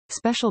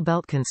Special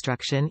belt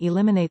construction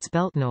eliminates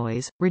belt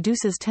noise,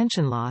 reduces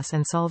tension loss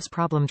and solves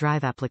problem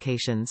drive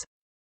applications.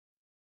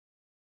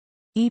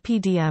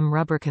 EPDM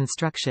rubber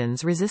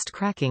constructions resist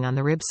cracking on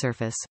the rib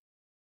surface.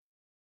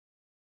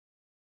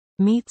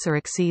 Meets or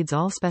exceeds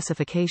all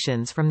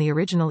specifications from the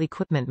original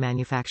equipment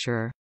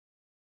manufacturer.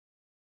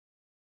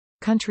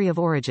 Country of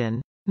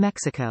origin: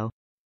 Mexico.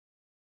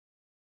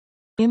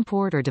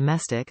 Import or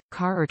domestic,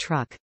 car or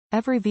truck,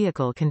 every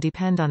vehicle can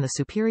depend on the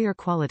superior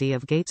quality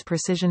of Gates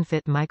Precision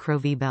Fit Micro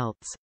V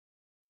belts.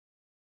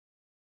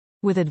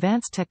 With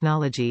advanced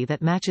technology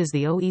that matches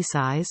the OE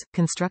size,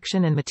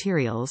 construction and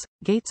materials,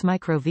 Gates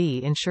Micro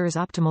V ensures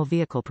optimal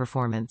vehicle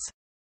performance.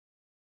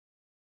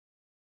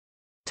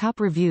 Top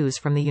reviews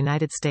from the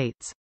United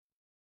States.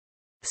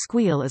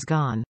 Squeal is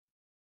gone.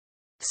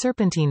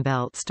 Serpentine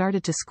belt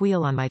started to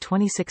squeal on my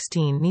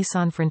 2016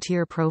 Nissan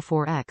Frontier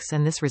Pro4x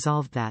and this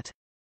resolved that.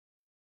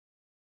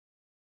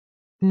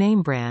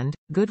 Name brand,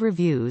 good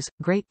reviews,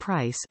 great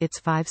price, it's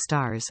 5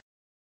 stars.